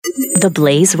The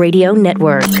Blaze Radio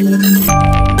Network.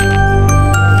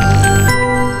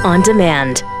 On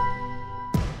demand.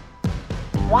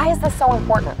 Why is this so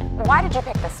important? Why did you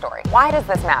pick this story? Why does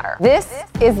this matter? This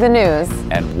is the news.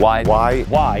 And why?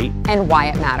 And why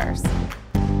it matters.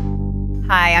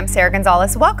 Hi, I'm Sarah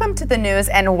Gonzalez. Welcome to the news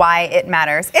and why it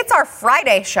matters. It's our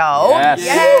Friday show. Yes.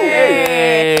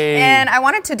 Yay! And I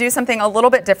wanted to do something a little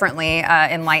bit differently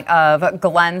in light of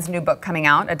Glenn's new book coming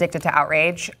out, Addicted to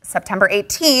Outrage, September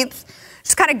 18th.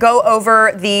 Just kind of go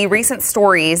over the recent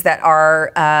stories that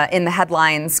are in the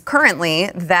headlines currently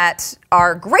that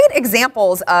are great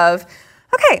examples of,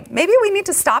 okay, maybe we need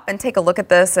to stop and take a look at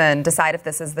this and decide if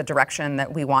this is the direction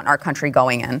that we want our country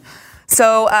going in.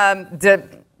 So the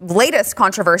latest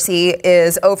controversy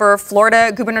is over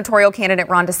Florida gubernatorial candidate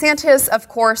Ron DeSantis. Of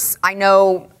course, I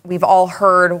know we've all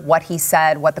heard what he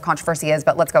said, what the controversy is,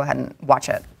 but let's go ahead and watch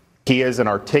it. He is an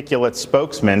articulate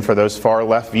spokesman for those far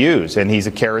left views, and he's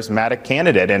a charismatic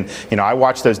candidate. And, I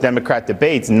watched those Democrat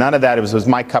debates. None of that was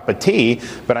my cup of tea.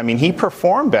 But, he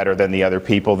performed better than the other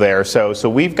people there. So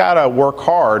we've got to work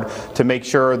hard to make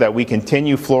sure that we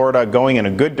continue Florida going in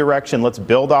a good direction. Let's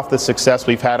build off the success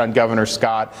we've had on Governor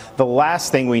Scott. The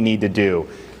last thing we need to do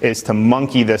is to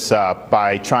monkey this up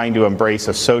by trying to embrace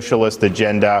a socialist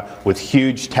agenda with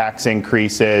huge tax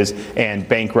increases and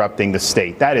bankrupting the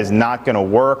state. That is not going to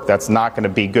work. That's not going to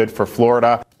be good for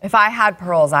Florida. If I had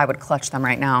pearls, I would clutch them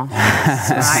right now.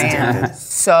 I am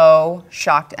so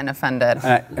shocked and offended.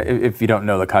 If you don't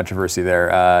know the controversy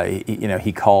there,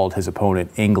 he called his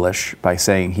opponent English by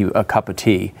saying a cup of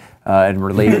tea. And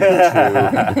related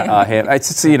to him.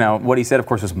 It's, what he said, of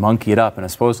course, was monkey it up.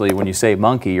 And supposedly when you say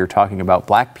monkey, you're talking about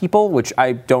black people, which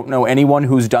I don't know anyone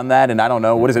who's done that. And I don't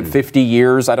know, 50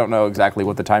 years? I don't know exactly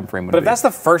what the time frame would be. But if that's the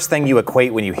first thing you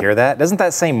equate when you hear that, doesn't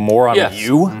that say more on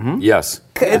you? Mm-hmm. Yes,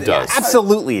 it does.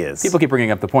 Absolutely is. People keep bringing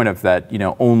up the point of that,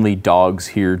 only dogs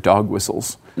hear dog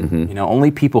whistles. Mm-hmm. Only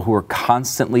people who are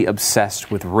constantly obsessed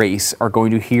with race are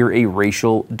going to hear a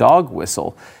racial dog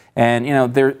whistle. And,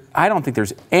 I don't think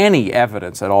there's any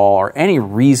evidence at all or any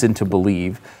reason to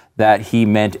believe that he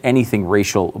meant anything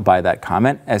racial by that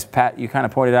comment. As Pat, you kind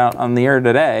of pointed out on the air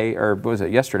today, or was it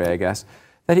yesterday, I guess,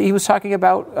 that he was talking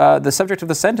about the subject of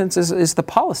the sentence is the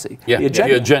policy, the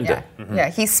agenda. The agenda. Yeah,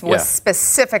 mm-hmm. He was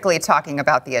specifically talking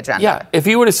about the agenda. Yeah, if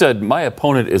he would have said, my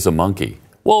opponent is a monkey,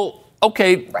 well,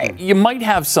 okay, right. You might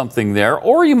have something there,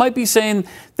 or you might be saying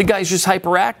the guy's just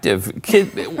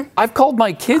hyperactive. I've called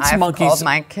my kids monkeys. I've called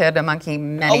my kid a monkey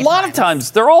many times. A lot of times.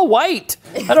 They're all white.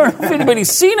 I don't know if anybody's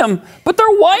seen them, but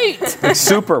they're white. Like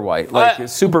super white, like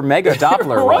super mega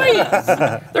Doppler.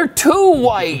 Right. They're too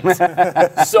white.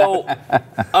 So,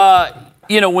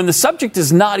 when the subject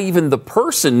is not even the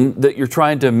person that you're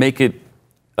trying to make it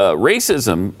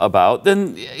racism about,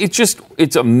 then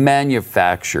it's a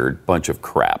manufactured bunch of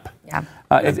crap. Yeah.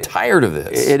 I'm tired of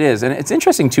this. It is. And it's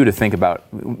interesting, too, to think about.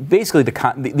 Basically,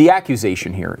 the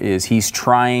accusation here is he's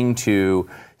trying to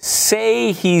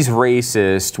say he's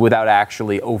racist without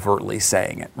actually overtly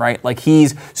saying it, right? Like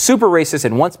he's super racist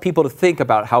and wants people to think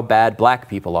about how bad black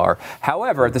people are.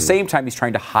 However, at the same time, he's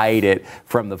trying to hide it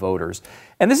from the voters.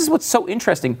 And this is what's so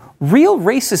interesting. Real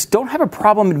racists don't have a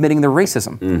problem admitting their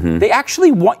racism. Mm-hmm. They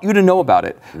actually want you to know about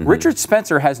it. Mm-hmm. Richard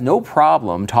Spencer has no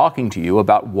problem talking to you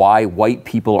about why white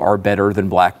people are better than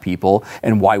black people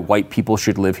and why white people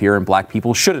should live here and black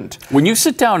people shouldn't. When you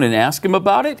sit down and ask him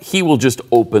about it, he will just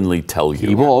openly tell you.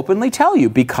 He will openly tell you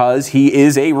because he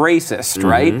is a racist, mm-hmm.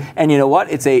 right? And you know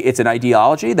what? It's an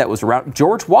ideology that was around.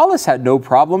 George Wallace had no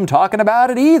problem talking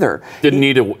about it either. Didn't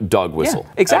need a dog whistle.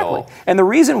 Yeah, exactly. And the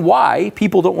reason why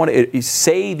people don't want to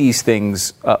say these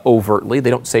things overtly, they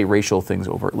don't say racial things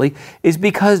overtly, is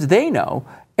because they know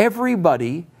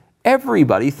everybody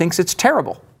thinks it's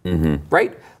terrible, mm-hmm.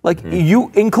 right? Like mm-hmm.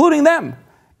 you, including them.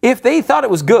 If they thought it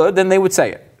was good, then they would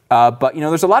say it. But,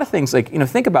 there's a lot of things like,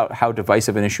 think about how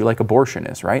divisive an issue like abortion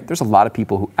is, right? There's a lot of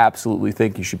people who absolutely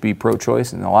think you should be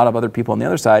pro-choice and a lot of other people on the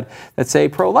other side that say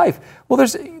pro-life. Well,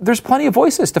 there's plenty of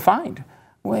voices to find.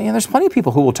 Well, there's plenty of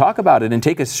people who will talk about it and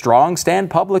take a strong stand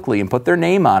publicly and put their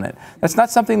name on it. That's not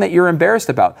something that you're embarrassed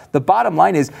about. The bottom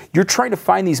line is you're trying to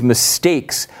find these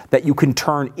mistakes that you can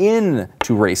turn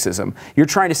into racism. You're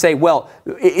trying to say, well,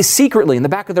 secretly in the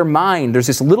back of their mind, there's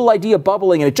this little idea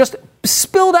bubbling and it just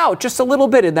spilled out just a little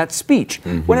bit in that speech.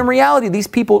 Mm-hmm. When in reality, these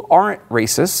people aren't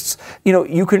racists.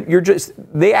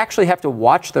 They actually have to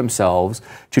watch themselves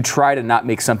to try to not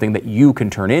make something that you can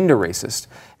turn into racist.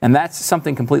 And that's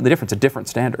something completely different. It's a different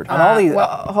standard.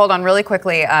 Hold on really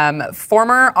quickly.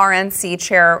 Former RNC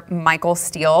chair Michael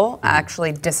Steele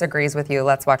actually disagrees with you.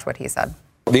 Let's watch what he said.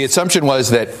 The assumption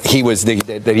was that he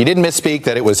didn't misspeak,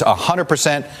 that it was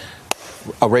 100%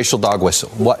 a racial dog whistle?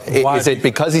 What is it?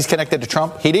 Because he's connected to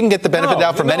Trump? He didn't get the benefit of the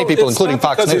doubt from many people, including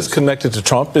Fox News. Because he's connected to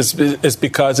Trump. It's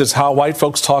because it's how white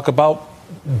folks talk about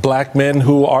black men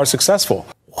who are successful.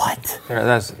 What?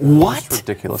 That's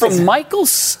ridiculous. From Michael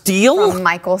Steele? From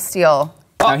Michael Steele.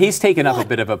 Now, he's taken up a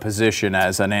bit of a position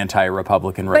as an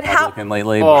anti-Republican Republican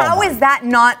lately. How is that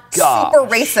not super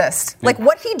racist? Like,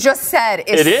 what he just said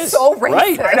is so racist.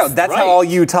 Right. I know, that's how all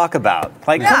you talk about.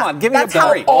 Like, come on, give me a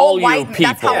break. All you people.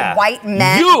 That's how white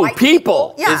men. You white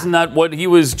people. Yeah. Isn't that what he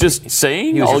was just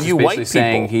saying? He was all just you basically white people.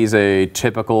 saying he's a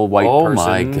typical white person. Oh,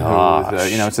 my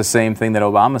gosh. It's the same thing that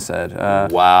Obama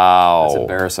said. Wow. It's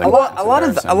embarrassing. A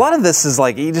lot of this is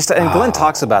like, and Glenn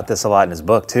talks about this a lot in his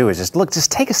book, too, is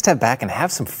just take a step back and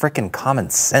have some frickin' common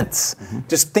sense.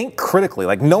 Just think critically.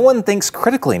 Like, no one thinks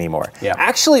critically anymore. Yeah.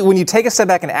 Actually, when you take a step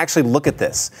back and actually look at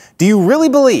this, do you really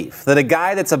believe that a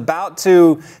guy that's about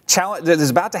to challenge, that is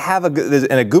about to have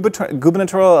in a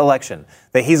gubernatorial election,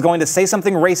 that he's going to say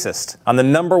something racist on the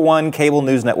 #1 cable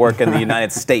news network in the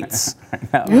United States?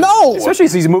 No! Especially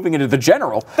as he's moving into the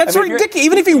general. That's ridiculous.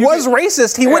 Even if he was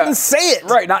racist, he wouldn't say it.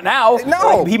 Right, not now.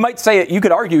 No. Like, he might say it. You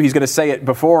could argue he's going to say it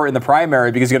before in the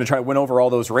primary because he's going to try to win over all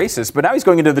those racists. But now he's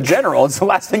going into the general. It's the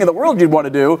last thing in the world you'd want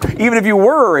to do, even if you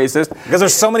were a racist. Because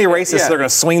there's so many racists that are going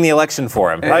to swing the election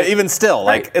for him. Even still,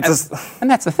 like,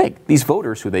 and that's the thing. These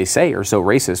voters who they say are so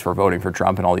racist for voting for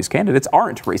Trump and all these candidates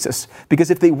aren't racist. Because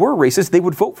if they were racist, they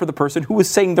would vote for the person who was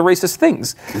saying the racist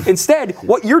things. Instead,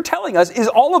 what you're telling us is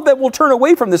all of them will turn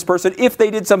away from this person if they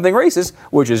did something racist,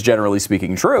 which is generally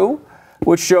speaking true,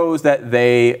 which shows that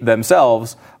they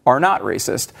themselves are not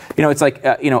racist. It's like,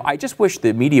 I just wish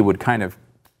the media would kind of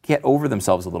get over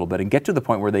themselves a little bit and get to the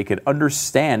point where they could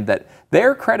understand that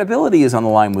their credibility is on the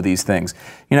line with these things.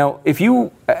 If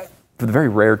you, for the very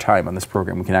rare time on this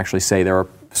program, we can actually say there are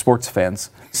sports fans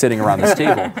sitting around this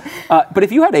table. But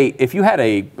if you had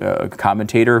a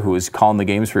commentator who was calling the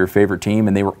games for your favorite team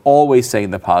and they were always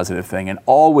saying the positive thing and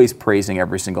always praising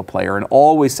every single player and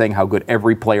always saying how good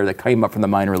every player that came up from the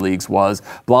minor leagues was,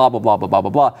 blah, blah, blah, blah, blah, blah,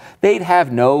 blah, they'd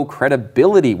have no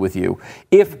credibility with you.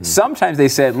 If sometimes they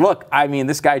said, look,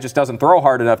 this guy just doesn't throw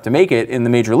hard enough to make it in the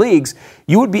major leagues,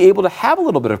 you would be able to have a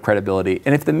little bit of credibility.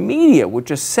 And if the media would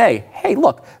just say, hey,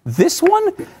 look, this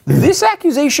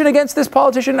accusation against this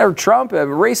politician or Trump,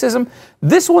 racism,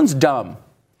 this one's dumb.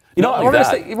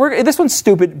 This one's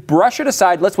stupid. Brush it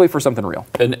aside. Let's wait for something real.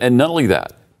 And not only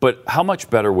that, but how much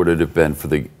better would it have been for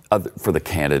the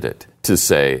candidate to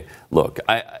say, look,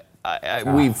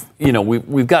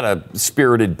 we've got a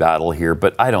spirited battle here,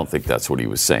 but I don't think that's what he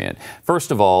was saying.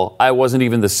 First of all, I wasn't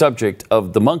even the subject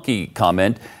of the monkey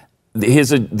comment.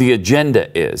 The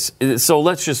agenda is. So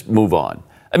let's just move on.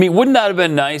 Wouldn't that have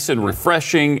been nice and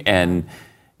refreshing and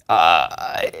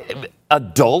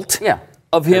adult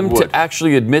of him to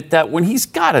actually admit that when he's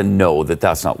got to know that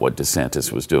that's not what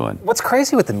DeSantis was doing? What's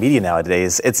crazy with the media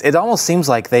nowadays, it almost seems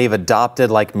like they've adopted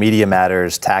like Media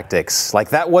Matters tactics. Like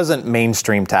that wasn't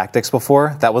mainstream tactics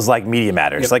before. That was like Media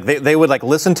Matters. Yep. Like they would like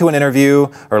listen to an interview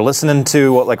or listen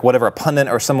to like whatever a pundit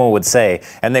or someone would say,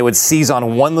 and they would seize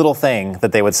on one little thing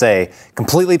that they would say,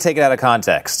 completely take it out of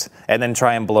context, and then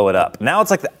try and blow it up. Now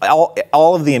it's like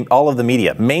all of the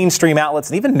media, mainstream outlets,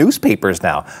 and even newspapers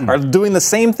now are doing the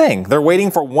same thing. They're waiting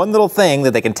for one little thing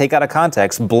that they can take out of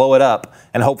context, blow it up,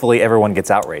 and hopefully everyone gets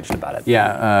outraged about it.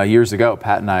 Yeah, years ago,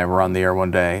 Pat and I were on the air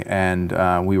one day, and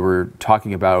we were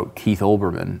talking about Keith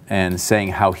Olbermann and saying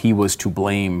how he was to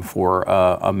blame for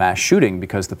a mass shooting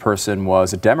because the person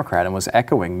was a Democrat and was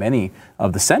echoing many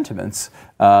of the sentiments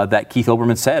that Keith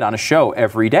Olbermann said on a show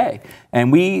every day.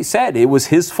 And we said it was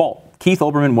his fault. Keith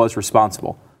Olbermann was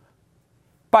responsible.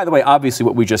 By the way, obviously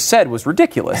what we just said was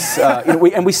ridiculous.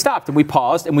 And we stopped and we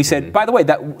paused and we said, by the way,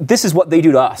 this is what they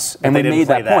do to us. And we made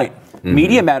that point. Mm-hmm.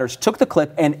 Media Matters took the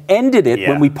clip and ended it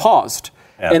when we paused.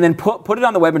 Yep. And then put it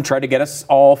on the web and tried to get us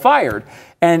all fired.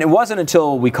 And it wasn't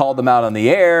until we called them out on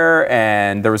the air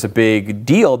and there was a big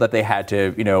deal that they had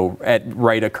to,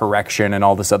 write a correction and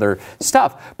all this other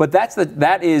stuff. But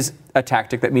that is a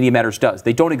tactic that Media Matters does.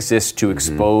 They don't exist to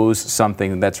expose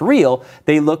something that's real.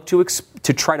 They look to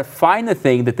try to find the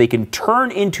thing that they can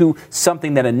turn into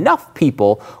something that enough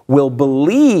people will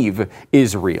believe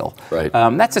is real. Right.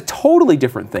 That's a totally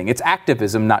different thing. It's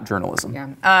activism, not journalism.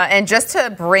 Yeah. And just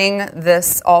to bring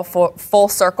this all full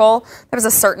circle, there was a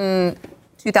certain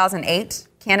 2008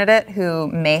 candidate who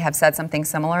may have said something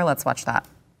similar. Let's watch that.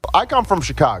 I come from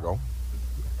Chicago,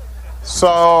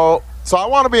 so I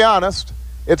want to be honest.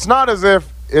 It's not as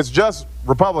if it's just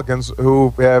Republicans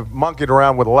who have monkeyed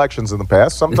around with elections in the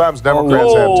past. Sometimes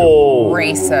Democrats have too.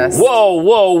 Racist.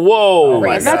 Whoa.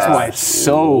 Racist. That's why it's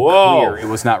so clear it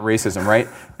was not racism, right?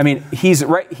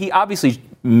 He obviously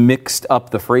mixed up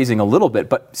the phrasing a little bit,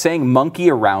 but saying monkey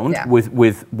around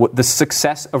with what the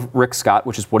success of Rick Scott,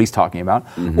 which is what he's talking about,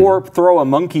 or throw a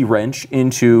monkey wrench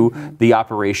into the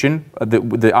operation,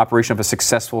 the operation of a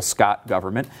successful Scott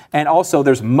government. And also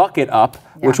there's muck it up,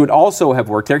 which would also have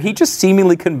worked there. He just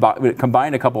seemingly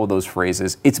combined a couple of those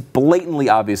phrases. It's blatantly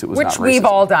obvious it was not racist. Which we've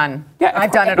all done. Yeah,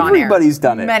 I've done it on air. Everybody's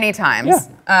done it. Many times.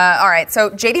 Yeah. All right, so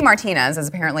JD Martinez is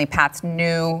apparently Pat's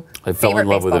new favorite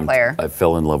baseball player. I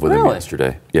fell in love with him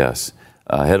yesterday. Yes,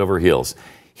 head over heels.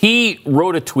 He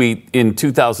wrote a tweet in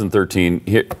 2013.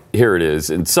 Here it is,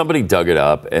 and somebody dug it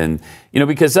up, and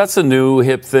because that's a new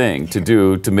hip thing to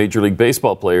do to Major League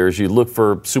Baseball players. You look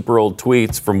for super old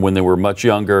tweets from when they were much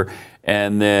younger,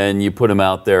 and then you put them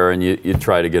out there, and you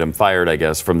try to get them fired, I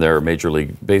guess, from their Major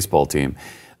League Baseball team.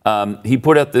 He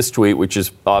put out this tweet, which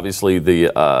is obviously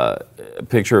the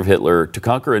picture of Hitler: "To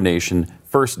conquer a nation,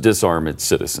 first disarm its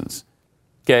citizens."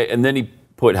 Okay, and then he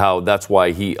put how that's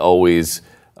why he's always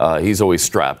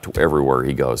strapped everywhere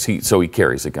he goes. So he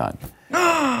carries a gun.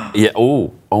 Yeah.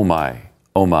 Oh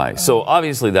my. So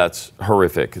obviously that's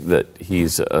horrific that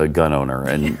he's a gun owner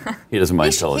and he doesn't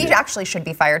mind telling you. He actually should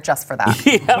be fired just for that.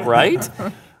 Yeah. Right.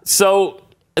 So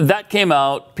that came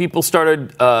out. People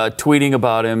started tweeting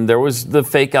about him. There was the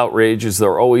fake outrage, as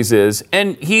there always is,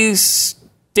 and he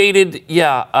stated,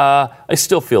 I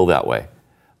still feel that way.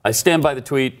 I stand by the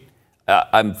tweet.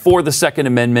 I'm for the Second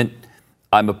Amendment.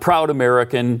 I'm a proud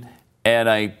American, and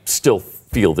I still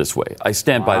feel this way. I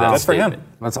stand by that statement. For him.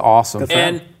 That's awesome.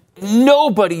 And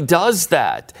nobody does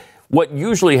that. What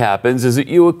usually happens is that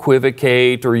you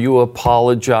equivocate or you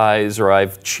apologize or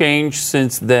I've changed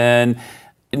since then.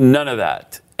 None of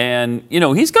that. And,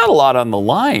 he's got a lot on the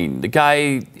line. The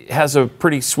guy has a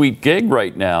pretty sweet gig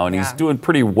right now, and he's doing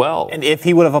pretty well. And if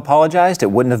he would have apologized, it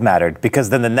wouldn't have mattered,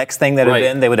 because then the next thing that had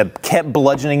been, they would have kept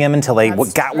bludgeoning him until they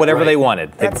got whatever they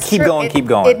wanted. They'd keep going.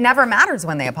 It never matters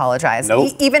when they apologize.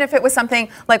 Nope. Even if it was something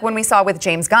like when we saw with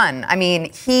James Gunn. I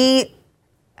mean, he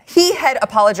had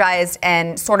apologized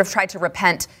and sort of tried to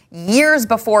repent years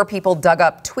before people dug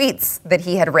up tweets that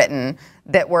he had written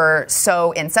that were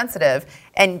so insensitive,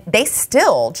 and they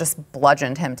still just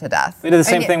bludgeoned him to death. They did the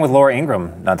same thing with Laura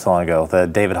Ingraham not so long ago, the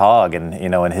David Hogg and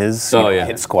his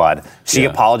hit squad. She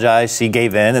apologized, she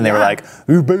gave in, and they were like,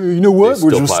 you know what,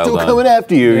 we're still coming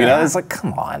after you. It's like,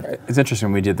 come on. It's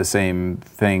interesting, we did the same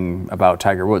thing about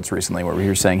Tiger Woods recently, where we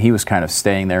were saying he was kind of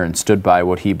staying there and stood by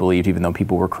what he believed, even though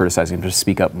people were criticizing him to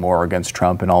speak up more against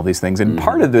Trump and all these things. And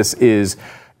part of this is,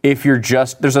 if you're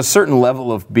there's a certain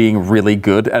level of being really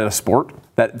good at a sport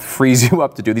that frees you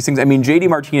up to do these things. I mean, JD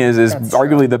Martinez is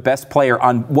arguably the best player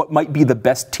on what might be the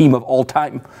best team of all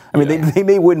time. I mean, they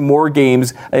may win more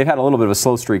games. They've had a little bit of a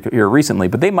slow streak here recently,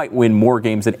 but they might win more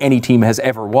games than any team has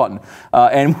ever won.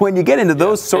 And when you get into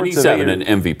those sorts of having an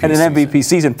MVP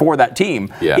season for that team,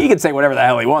 he can say whatever the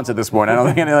hell he wants at this point. I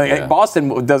don't think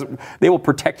Boston they will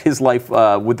protect his life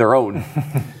with their own.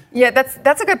 Yeah,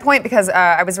 that's a good point, because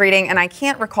I was reading, and I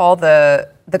can't recall the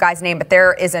guy's name, but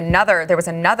there was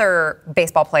another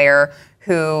baseball player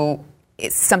who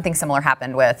something similar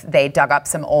happened with. They dug up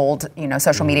some old,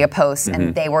 social media posts,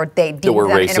 and they deemed them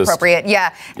racist. Inappropriate.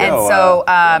 Yeah,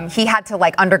 and he had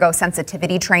to undergo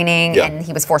sensitivity training, and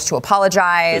he was forced to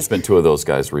apologize. There's been two of those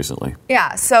guys recently.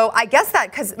 Yeah, so I guess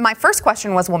because my first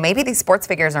question was, well, maybe these sports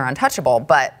figures are untouchable,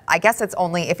 but I guess it's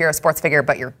only if you're a sports figure,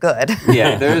 but you're good.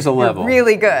 Yeah, there's a level. You're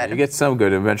really good. You get so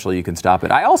good, eventually you can stop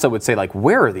it. I also would say,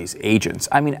 where are these agents?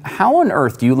 I mean, how on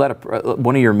earth do you let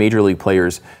one of your major league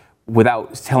players,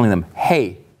 without telling them,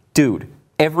 hey, dude,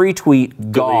 every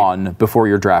tweet gone before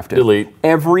you're drafted. Delete.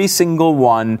 Every single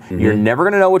one. You're never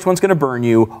going to know which one's going to burn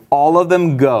you. All of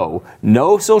them go.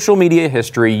 No social media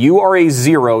history. You are a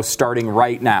zero starting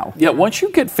right now. Yeah, once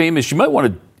you get famous, you might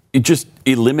want to just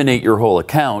eliminate your whole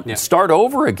account and start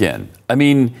over again. I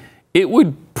mean, it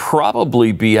would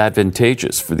probably be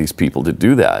advantageous for these people to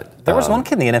do that. There was one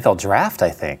kid in the NFL draft, I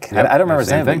think. I don't remember his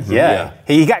name. Yeah.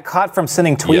 He got caught from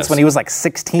sending tweets when he was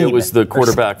 16. It was the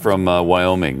quarterback from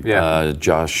Wyoming,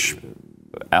 Josh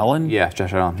Allen? Yeah,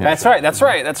 Josh Allen. Yeah. That's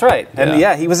right.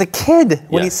 And he was a kid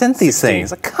when he sent these 16.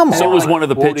 things. Come on. So was one of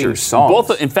the pitchers.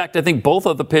 In fact, I think both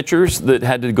of the pitchers that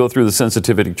had to go through the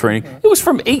sensitivity training, it was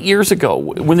from 8 years ago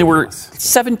when they were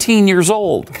 17 years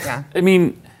old. Yeah. I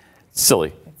mean,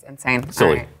 silly. Insane. Silly.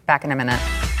 All right, back in a minute.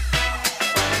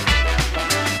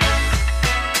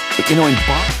 But, in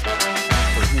Boston,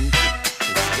 for him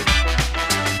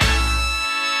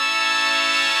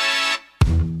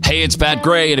Hey, it's Pat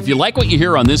Gray, and if you like what you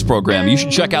hear on this program, you should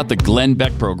check out the Glenn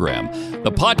Beck program.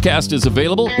 The podcast is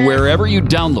available wherever you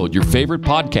download your favorite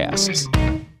podcasts.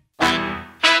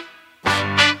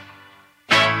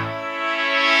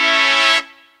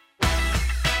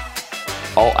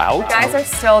 out? Guys are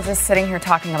still just sitting here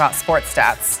talking about sports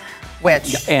stats,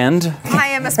 which And I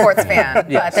am a sports fan,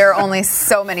 but there are only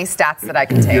so many stats that I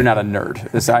can take. you're not a nerd.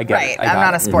 I get Right, it. I'm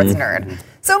not a sports nerd.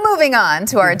 So moving on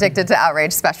to our Addicted to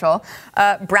Outrage special,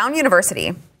 Brown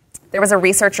University. There was a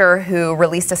researcher who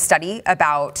released a study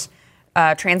about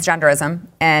transgenderism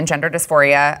and gender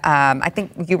dysphoria. I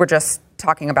think you were just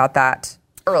talking about that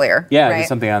earlier. Yeah, right? there's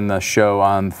something on the show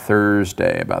on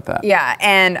Thursday about that. Yeah,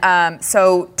 and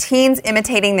so teens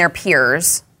imitating their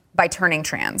peers by turning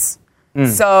trans.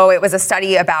 So it was a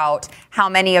study about how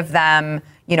many of them,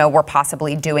 were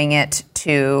possibly doing it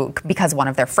because one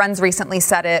of their friends recently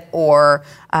said it, or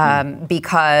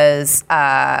because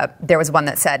there was one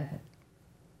that said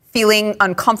feeling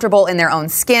uncomfortable in their own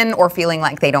skin or feeling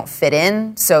like they don't fit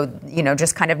in. So,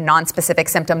 just kind of non-specific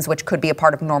symptoms, which could be a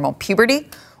part of normal puberty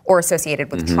or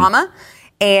associated with trauma.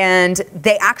 And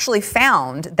they actually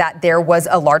found that there was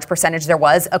a large percentage, there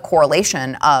was a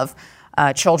correlation of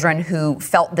children who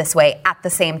felt this way at the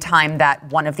same time that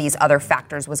one of these other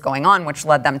factors was going on, which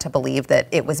led them to believe that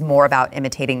it was more about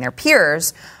imitating their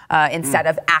peers instead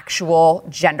of actual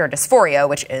gender dysphoria,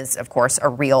 which is, of course, a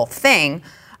real thing.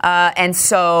 And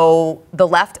so the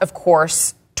left, of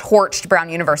course, torched Brown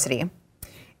University.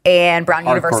 And Brown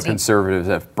University. Hardcore conservatives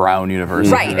at Brown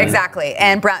University. Right, exactly.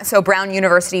 And Brown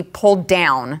University pulled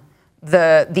down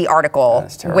the article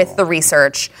with the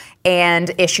research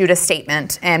and issued a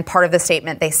statement. And part of the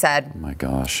statement, they said, oh my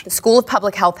gosh, the School of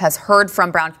Public Health has heard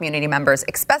from Brown community members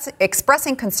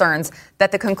expressing concerns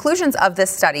that the conclusions of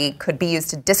this study could be used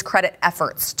to discredit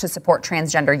efforts to support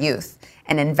transgender youth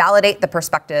and invalidate the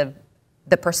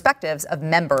perspectives of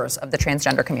members of the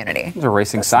transgender community. It's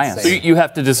erasing science. So you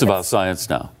have to disavow science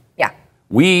now. Yeah.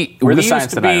 We the used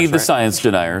science to be deniers, the right? science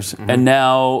deniers, and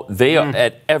now they are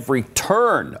at every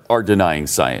turn are denying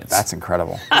science. That's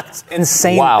incredible. It's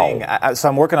insane Wow. thing. So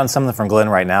I'm working on something from Glenn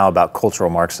right now about cultural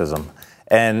Marxism.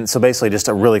 And so basically just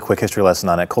a really quick history lesson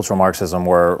on it. Cultural Marxism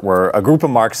were a group of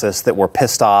Marxists that were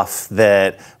pissed off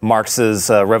that Marx's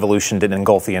revolution didn't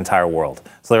engulf the entire world.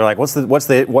 So they were like,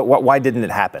 why didn't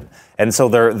it happen? And so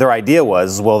their idea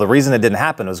was, well, the reason it didn't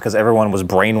happen was because everyone was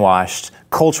brainwashed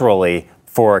culturally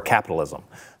for capitalism.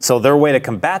 So their way to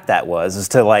combat that is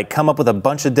to come up with a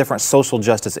bunch of different social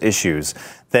justice issues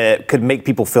that could make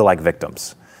people feel like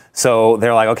victims. So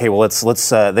they're like, okay, well, let's.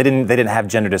 They didn't have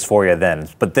gender dysphoria then,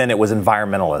 but then it was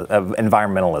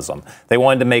environmentalism. They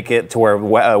wanted to make it to where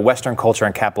Western culture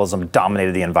and capitalism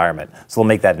dominated the environment. So they'll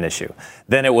make that an issue.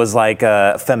 Then it was like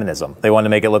feminism. They wanted to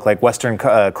make it look like Western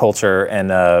culture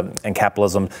and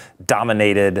capitalism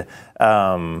dominated.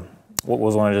 What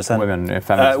was one I just said? Women,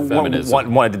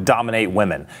 feminism. Wanted to dominate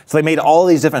women. So they made all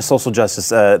these different social justice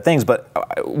things. But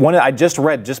one I just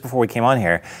read just before we came on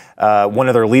here, one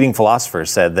of their leading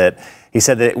philosophers said that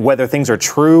whether things are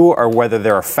true or whether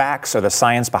there are facts or the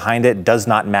science behind it does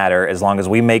not matter as long as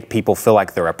we make people feel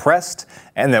like they're oppressed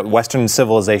and that Western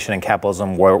civilization and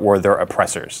capitalism were their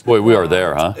oppressors. Boy, we are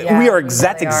there, huh? Yeah, we are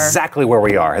exactly where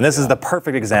we are. And this is the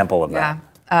perfect example of that.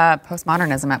 Yeah,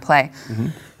 postmodernism at play.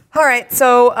 All right,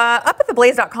 so up at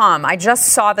theblaze.com, I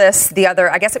just saw this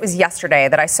I guess it was yesterday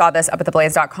that I saw this up at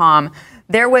theblaze.com.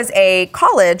 There was a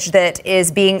college that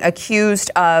is being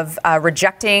accused of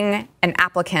rejecting an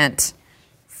applicant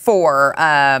for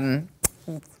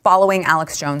following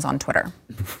Alex Jones on Twitter.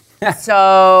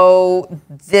 So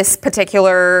this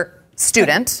particular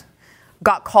student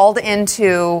got called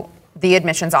into the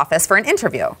admissions office for an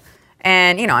interview.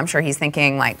 And, I'm sure he's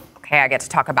thinking okay, I get to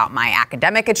talk about my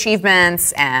academic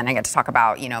achievements and I get to talk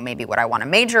about, maybe what I want to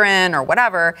major in or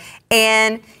whatever.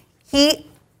 And he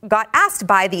got asked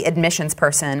by the admissions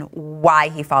person why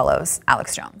he follows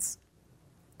Alex Jones.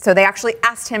 So they actually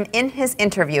asked him in his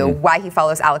interview why he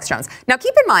follows Alex Jones. Now,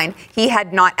 keep in mind, he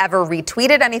had not ever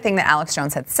retweeted anything that Alex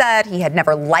Jones had said. He had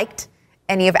never liked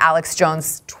any of Alex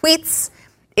Jones' tweets.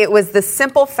 It was the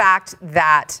simple fact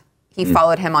that he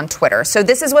followed him on Twitter. So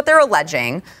this is what they're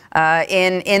alleging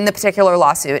in the particular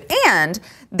lawsuit. And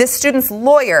this student's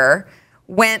lawyer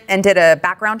went and did a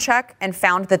background check and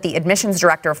found that the admissions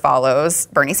director follows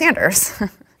Bernie Sanders.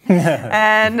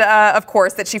 And, of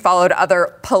course, that she followed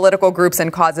other political groups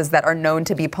and causes that are known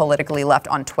to be politically left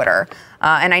on Twitter.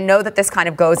 And I know that this kind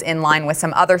of goes in line with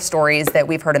some other stories that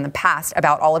we've heard in the past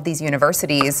about all of these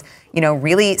universities,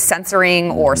 really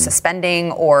censoring or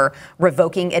suspending or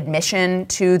revoking admission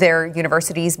to their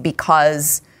universities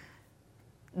because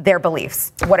their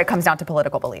beliefs, what it comes down to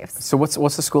political beliefs. So what's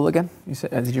the school again?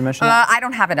 Did you mention that? I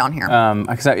don't have it on here.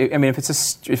 Because I mean,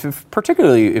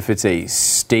 particularly if it's a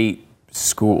state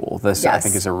school, this I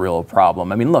think is a real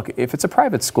problem. I mean, look, if it's a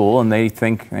private school and they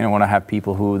think they want to have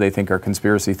people who they think are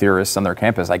conspiracy theorists on their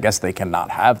campus, I guess they cannot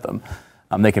have them.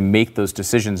 They can make those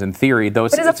decisions in theory, though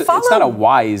it's not a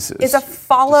wise. Is a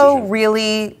follow decision.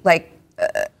 Really like?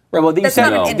 Right, well, that's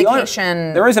not an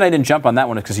indication. The reason I didn't jump on that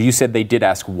one is because you said they did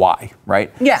ask why, right?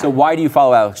 Yeah. So why do you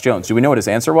follow Alex Jones? Do we know what his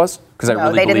answer was? Because I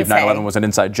really believe 9/11 was an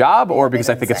inside job, or because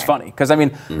I think it's funny? Because I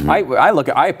mean,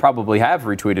 I probably have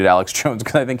retweeted Alex Jones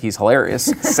because I think he's hilarious.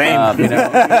 Same. There's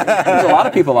a lot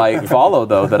of people I follow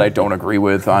though that I don't agree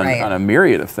with on a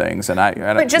myriad of things, and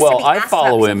I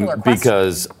follow him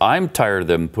because I'm tired of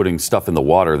them putting stuff in the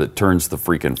water that turns the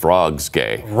freaking frogs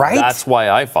gay. Right. That's why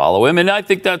I follow him, and I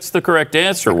think that's the correct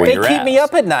answer. They keep me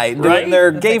up at night doing their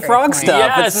gay frog stuff.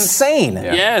 Yes. It's insane.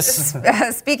 Yeah. Yes.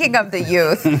 Speaking of the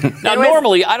youth. Now,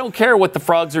 normally, I don't care what the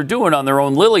frogs are doing on their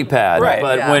own lily pad. Right.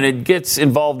 But when it gets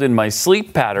involved in my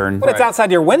sleep pattern. But it's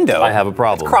outside your window. I have a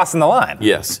problem. It's crossing the line.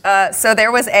 Yes. So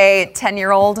there was a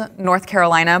 10-year-old North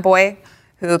Carolina boy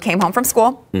who came home from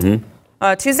school.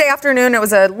 Tuesday afternoon, it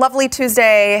was a lovely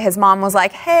Tuesday. His mom was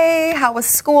like, hey, how was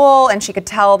school? And she could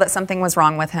tell that something was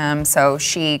wrong with him. So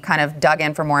she kind of dug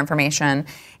in for more information.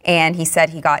 And he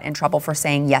said he got in trouble for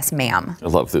saying yes, ma'am. I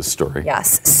love this story.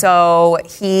 Yes. So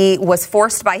he was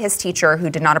forced by his teacher,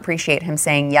 who did not appreciate him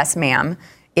saying yes, ma'am,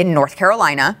 in North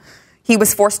Carolina. He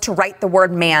was forced to write the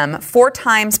word ma'am 4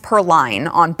 times per line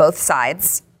on both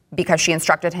sides because she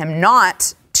instructed him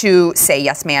not to say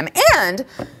yes, ma'am. And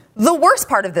the worst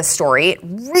part of this story, it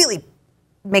really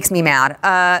makes me mad.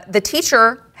 The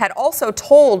teacher had also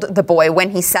told the boy when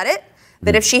he said it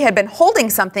that if she had been holding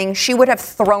something, she would have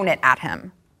thrown it at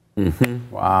him.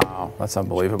 Wow, that's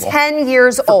unbelievable. 10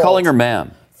 years old. For calling her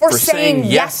ma'am. For saying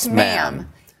yes, ma'am.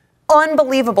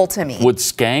 Unbelievable to me. Would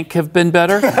skank have been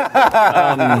better?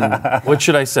 What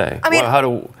should I say? I mean,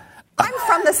 I'm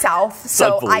from the South,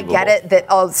 so I get it that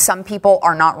some people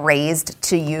are not raised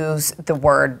to use the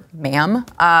word ma'am.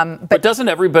 But doesn't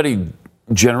everybody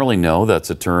generally know that's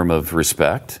a term of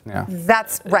respect? Yeah.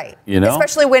 That's right. You know?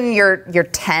 Especially when you're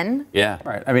 10. Yeah.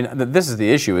 Right. I mean, this is the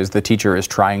issue, is the teacher is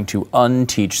trying to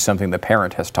unteach something the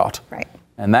parent has taught. Right.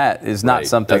 And that is not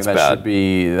something that should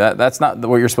be, that's not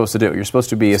what you're supposed to do. You're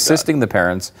supposed to be assisting the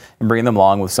parents and bringing them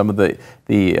along with some of the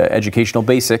educational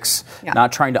basics,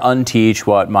 not trying to unteach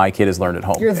what my kid has learned at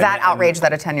home. You're that outraged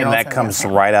that a 10-year-old And that comes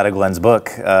right out of Glenn's book.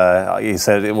 He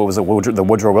said, what was it, the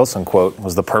Woodrow Wilson quote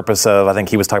was the purpose of, I think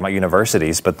he was talking about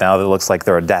universities, but now it looks like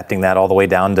they're adapting that all the way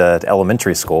down to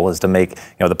elementary school, is to make,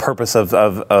 the purpose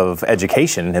of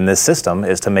education in this system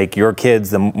is to make your kids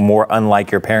the more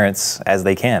unlike your parents as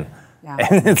they can. Yeah.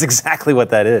 And it's exactly what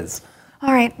that is.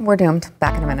 All right, we're doomed.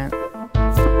 Back in a minute.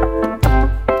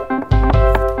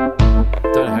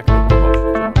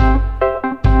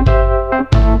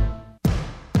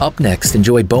 Up next,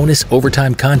 enjoy bonus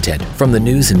overtime content from the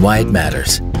news and why it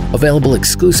matters. Available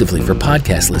exclusively for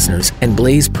podcast listeners and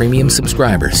Blaze Premium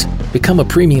subscribers. Become a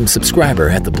premium subscriber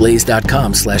at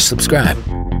theblaze.com/subscribe.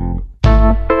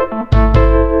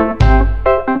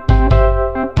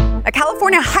 A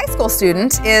California high school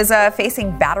student is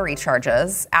facing battery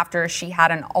charges after she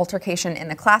had an altercation in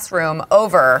the classroom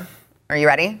over, are you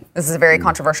ready? This is a very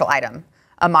controversial item,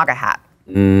 a MAGA hat.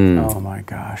 Oh my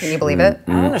gosh. Can you believe it?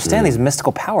 I don't understand these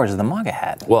mystical powers of the MAGA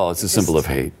hat. Well, it's a symbol of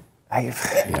hate.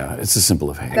 Yeah, it's a symbol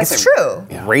of hate. That's true.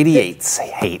 It radiates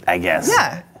hate, I guess.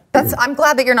 Yeah. I'm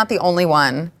glad that you're not the only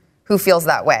one who feels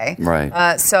that way.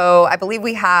 Right. So I believe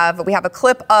we have a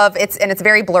clip of it's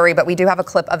very blurry, but we do have a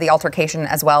clip of the altercation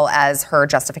as well as her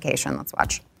justification. Let's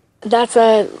watch. That's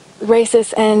a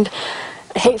racist and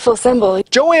hateful symbol.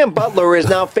 Joanne Butler is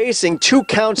now facing 2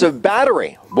 counts of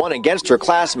battery, one against her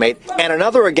classmate and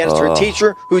another against her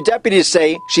teacher, who deputies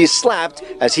say she slapped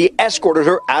as he escorted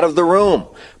her out of the room.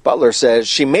 Butler says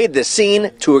she made the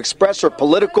scene to express her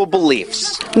political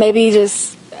beliefs. Maybe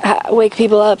just wake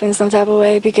people up in some type of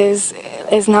way, because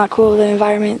it's not cool, the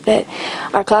environment that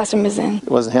our classroom is in. It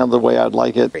wasn't handled the way I'd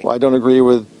like it. I don't agree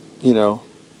with,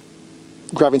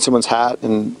 grabbing someone's hat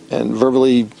and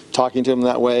verbally talking to them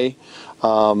that way.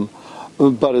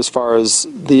 But as far as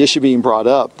the issue being brought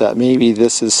up, that maybe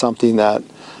this is something that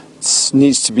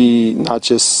needs to be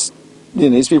it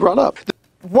needs to be brought up.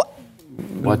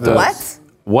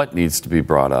 What needs to be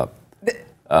brought up?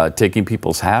 Taking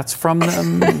people's hats from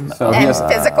them? And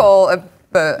physical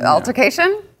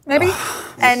altercation, maybe?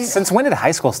 And since when did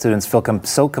high school students feel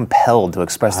so compelled to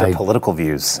express their political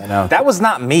views? That was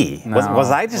not me. No,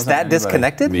 was I just that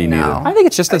disconnected? Me neither. I think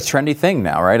it's just a trendy thing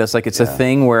now, right? It's like it's a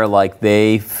thing where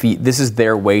this is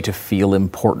their way to feel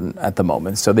important at the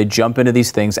moment. So they jump into these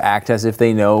things, act as if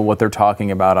they know what they're talking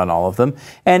about on all of them,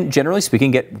 and generally speaking,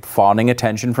 get fawning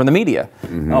attention from the media.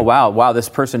 Mm-hmm. Oh wow, this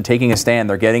person taking a stand,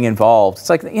 they're getting involved. It's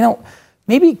like,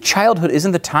 maybe childhood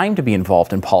isn't the time to be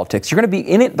involved in politics. You're going to be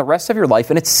in it the rest of your life,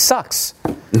 and it sucks.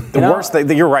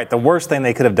 You're right. The worst thing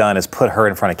they could have done is put her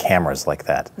in front of cameras like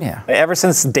that. Yeah. Ever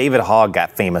since David Hogg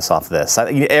got famous off this,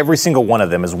 every single one of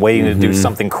them is waiting to do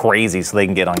something crazy so they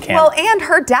can get on camera. Well, and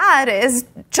her dad is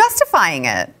justifying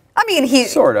it. I mean, he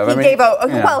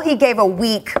gave a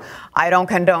weak, I don't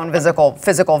condone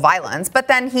physical violence, but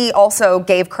then he also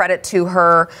gave credit to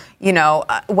her,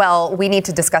 we need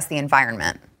to discuss the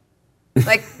environment.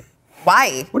 Like,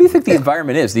 why? What do you think the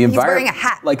environment is? He's wearing a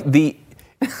hat. Like the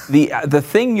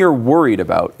thing you're worried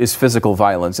about is physical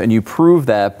violence, and you prove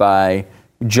that by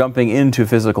jumping into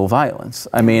physical violence.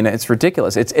 I mean, it's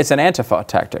ridiculous. It's an Antifa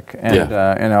tactic, and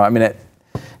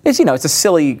it's a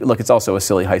silly look. It's also a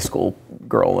silly high school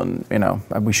girl, and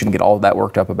we shouldn't get all that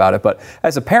worked up about it. But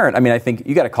as a parent, I mean, I think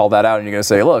you got to call that out, and you're going to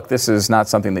say, look, this is not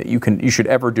something that you should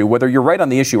ever do, whether you're right on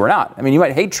the issue or not. I mean, you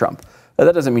might hate Trump.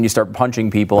 That doesn't mean you start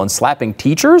punching people and slapping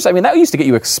teachers. I mean, that used to get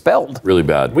you expelled. Really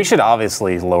bad. We should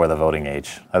obviously lower the voting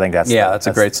age. I think that's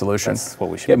a great solution. That's what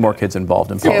we should get more kids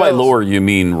involved in politics. By lower, you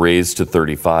mean raise to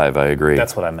 35. I agree.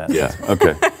 That's what I meant. Yeah.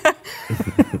 Okay.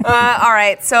 All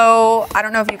right. So I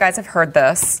don't know if you guys have heard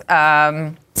this,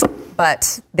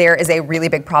 but there is a really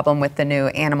big problem with the new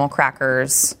animal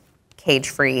crackers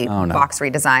cage-free box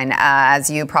redesign. As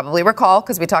you probably recall,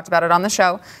 because we talked about it on the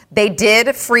show, they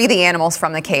did free the animals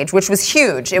from the cage, which was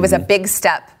huge. It was a big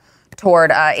step toward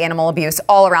animal abuse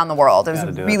all around the world. It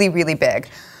was really, really big.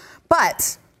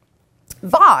 But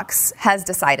Vox has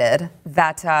decided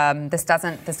that this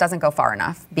doesn't go far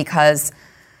enough because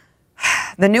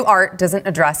the new art doesn't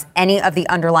address any of the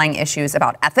underlying issues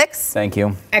about ethics. Thank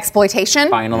you. Exploitation.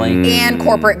 Finally. And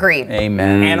corporate greed.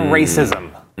 Amen. And racism.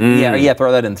 Yeah,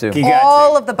 throw that in too.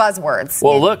 All of the buzzwords.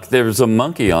 Well, look, there's a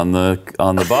monkey on the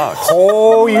box.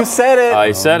 Oh, you said it.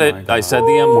 I said it. I said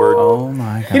the M word. Oh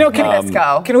my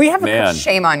God. Can we have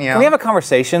shame on you? Can we have a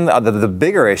conversation? The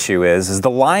bigger issue is the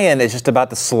lion is just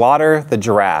about to slaughter the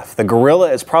giraffe. The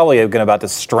gorilla is probably about to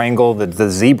strangle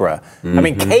the zebra. I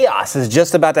mean, chaos is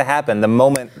just about to happen the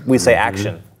moment we say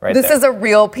action. Right. This is a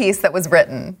real piece that was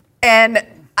written, and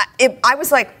I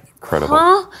was like, incredible.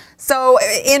 Huh? So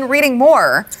in reading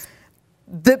more,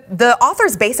 the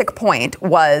author's basic point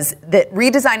was that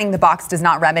redesigning the box does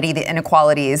not remedy the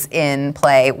inequalities in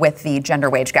play with the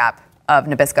gender wage gap of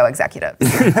Nabisco executives.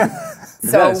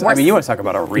 You want to talk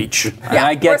about a reach. Yeah,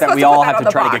 I get that we all have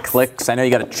to try to get clicks. I know you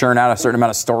got to churn out a certain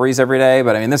amount of stories every day,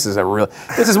 but I mean, this is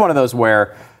one of those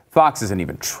where Fox isn't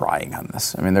even trying on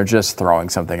this. I mean, they're just throwing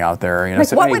something out there.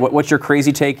 What's your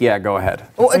crazy take? Yeah, go ahead.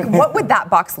 What would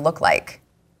that box look like?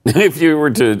 If you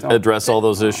were to address all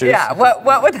those issues? Yeah,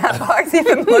 what would that box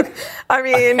even look? I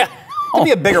mean, it could be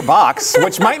a bigger box,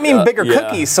 which might mean bigger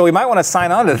cookies, so we might want to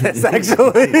sign on to this,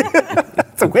 actually.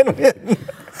 It's a win-win.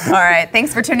 All right,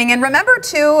 thanks for tuning in. Remember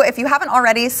to, if you haven't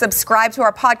already, subscribe to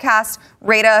our podcast,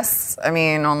 rate us. I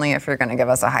mean, only if you're going to give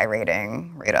us a high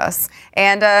rating, rate us.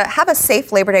 And have a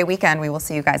safe Labor Day weekend. We will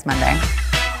see you guys Monday.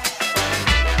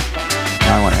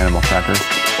 I want animal crackers.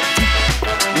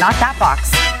 Not that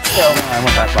box. Still. I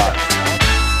want that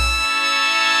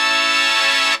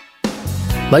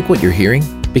box. Like what you're hearing?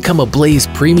 Become a Blaze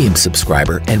Premium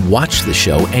subscriber and watch the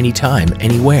show anytime,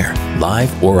 anywhere,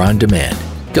 live or on demand.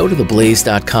 Go to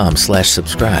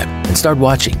theblaze.com/subscribe and start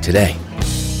watching today.